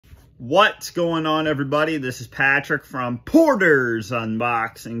What's going on, everybody? This is Patrick from Porter's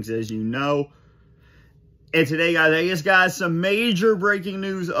Unboxings, as you know. And today, guys, I just got some major breaking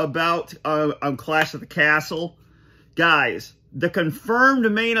news about Clash of the Castle. Guys, the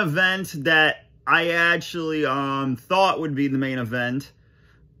confirmed main event that I actually thought would be the main event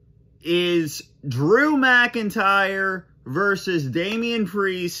is Drew McIntyre versus Damien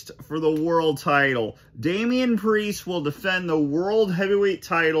Priest for the world title. Damien Priest will defend the world heavyweight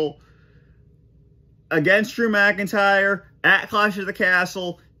title against Drew McIntyre at Clash of the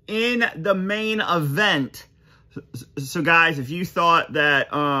Castle in the main event. So guys, if you thought that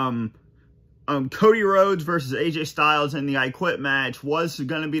Cody Rhodes versus AJ Styles in the I Quit match was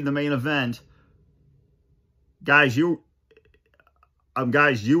going to be the main event, guys, you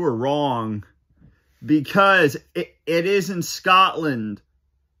were wrong, because it is in Scotland,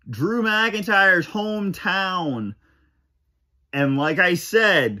 Drew McIntyre's hometown. And like I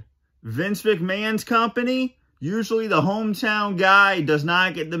said, Vince McMahon's company, usually the hometown guy does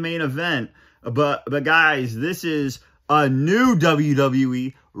not get the main event. But guys, this is a new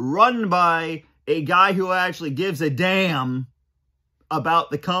WWE run by a guy who actually gives a damn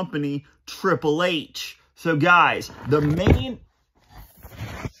about the company, Triple H. So guys, the main...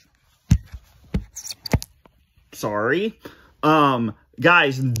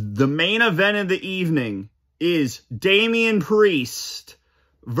 Guys, the main event of the evening is Damien Priest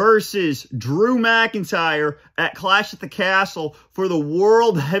versus Drew McIntyre at Clash at the Castle for the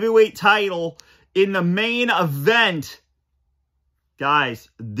World Heavyweight title in the main event. Guys,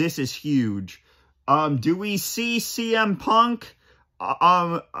 this is huge. Do we see CM Punk?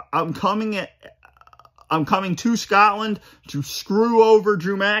 I'm coming to Scotland to screw over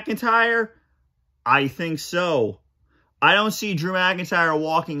Drew McIntyre? I think so. I don't see Drew McIntyre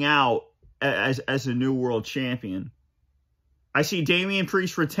walking out as a new world champion. I see Damien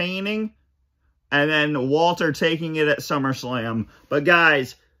Priest retaining, and then Walter taking it at SummerSlam. But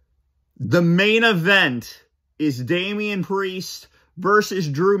guys, the main event is Damien Priest versus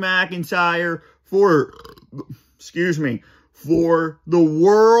Drew McIntyre for the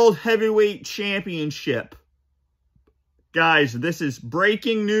World Heavyweight Championship. Guys, this is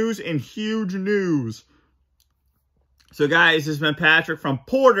breaking news and huge news. So guys, this has been Patrick from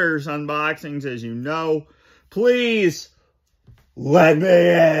Porter's Unboxings, as you know. Please let me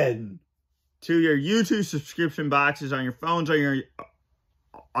in to your YouTube subscription boxes on your phones, on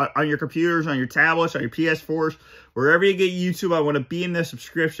your computers, on your tablets, on your PS4s, wherever you get YouTube. I want to be in the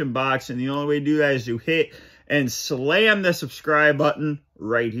subscription box, and the only way to do that is to hit and slam the subscribe button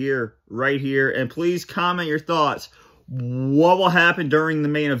right here, and please comment your thoughts. What will happen during the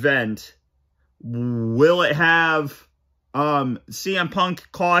main event? Will it have CM Punk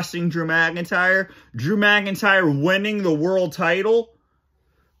costing Drew McIntyre? Drew McIntyre winning the world title?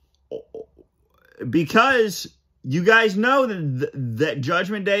 Because you guys know that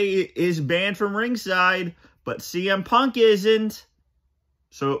Judgment Day is banned from ringside, but CM Punk isn't.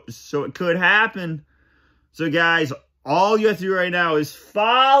 So it could happen. So guys, all you have to do right now is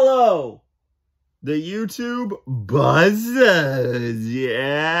follow the YouTube buzzes.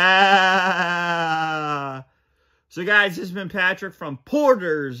 Yeah. So guys, this has been Patrick from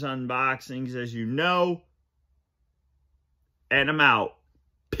Porter's Unboxings, as you know. And I'm out.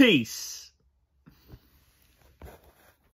 Peace.